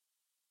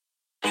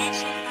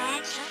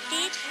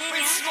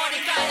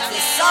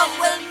Some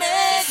will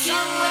make you.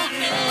 Some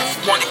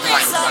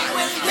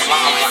will make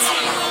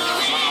you.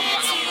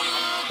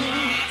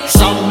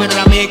 Some will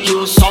I make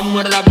you, some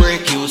will I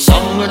break you,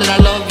 some will I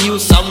love you,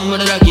 some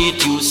will I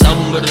get you,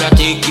 some will I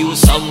take you,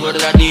 some will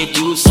I date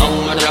you, some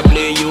will I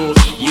play you,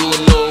 you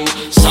know.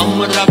 Some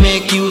will I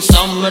make you,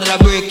 some will I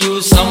break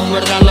you, some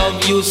will I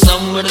love you,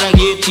 some will I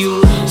get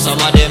you. Some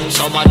of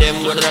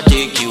them will I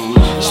take you,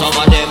 some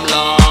of them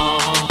love.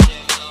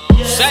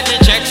 Set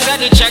the check, set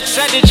the check,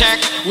 set the check.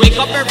 Wake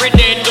up every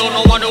day, don't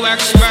know what to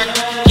expect.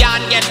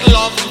 Can't get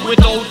love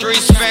without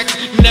respect.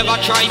 Never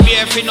try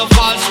beer for no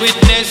false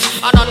witness.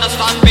 And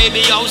understand,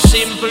 baby, how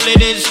simple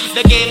it is.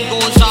 The game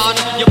goes on,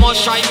 you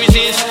must try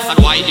resist. And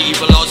why the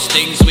evil us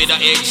things with the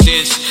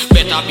exist?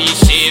 Better be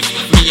safe,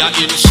 me I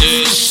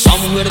insist.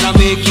 Some will I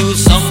make you,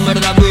 some will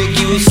I break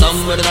you,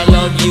 some will I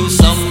love you,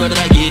 some will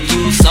I get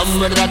you, some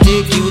will I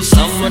take you,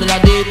 some will I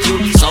date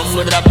you, some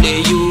will I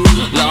play you,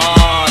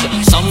 Lord.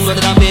 Some will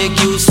I make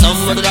you, some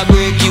will I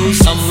break you,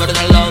 some will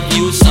I love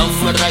you, some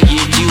will I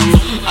get you.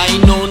 I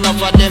know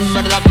enough of them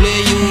will I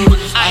play you,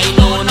 I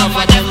know enough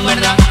of them will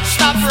I.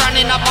 Stop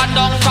running up and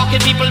down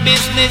talking people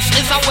business.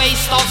 It's a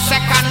waste of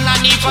second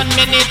and even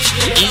minutes.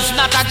 It's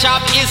not a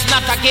job, it's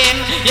not a game.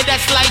 You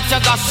just like to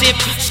gossip,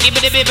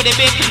 skibbity bibbity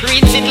bip.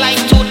 Rinse it like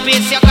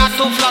toothpaste, you got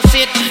to floss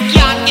it.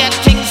 Can't get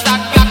things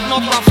that got no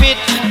profit.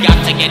 Got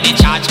to get the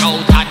charge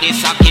out of the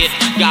socket.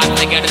 Got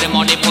to get the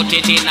money, put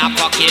it in a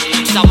pocket.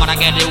 Someone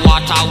get the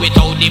water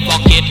without the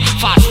bucket.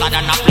 Faster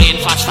than a plane,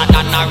 faster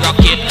than a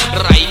rocket.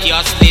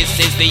 Righteous, this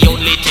is the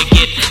only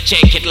ticket.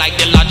 Check it like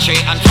the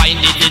lottery and find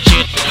the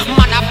digit.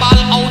 Man a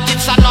ball out,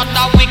 it's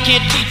another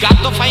wicket.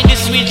 Got to find the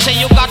switch and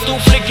you got to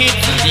flick it.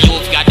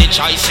 You've got the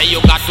choice and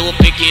you got to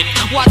pick it.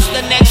 What's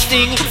the next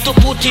thing to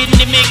put in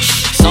the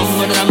mix? Some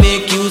will I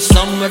make you,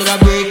 some will I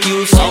break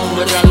you, some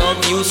will I love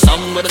you,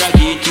 some will I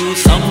get you,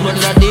 some will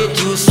I date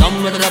you,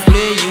 some will I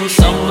play you,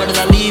 some will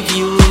I leave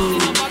you.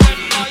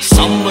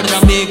 Some will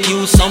I make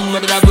you, some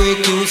will I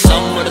break you,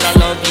 some will I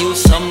love you,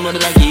 some will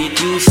I get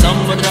you,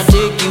 some will I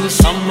take you,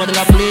 some will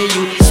I play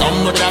you,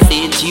 some will I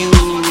date you.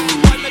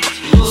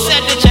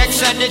 Set the check,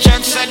 set the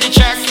check, set the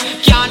check.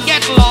 Can't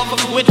get love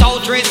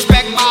without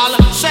respect, all.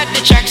 Set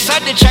the check,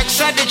 set the check,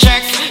 set the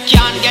check.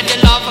 Can't get the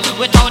love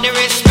without the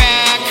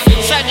respect.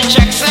 Set the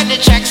check, set the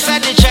check,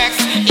 set the check.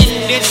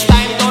 In this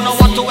time, don't know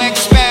what to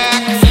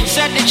expect.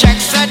 Set the check,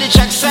 set the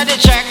check, set the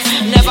check.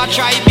 Never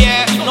try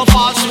beer, no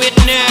false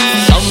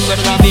witness. Some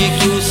will I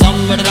make you,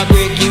 some will I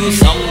break you,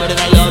 some will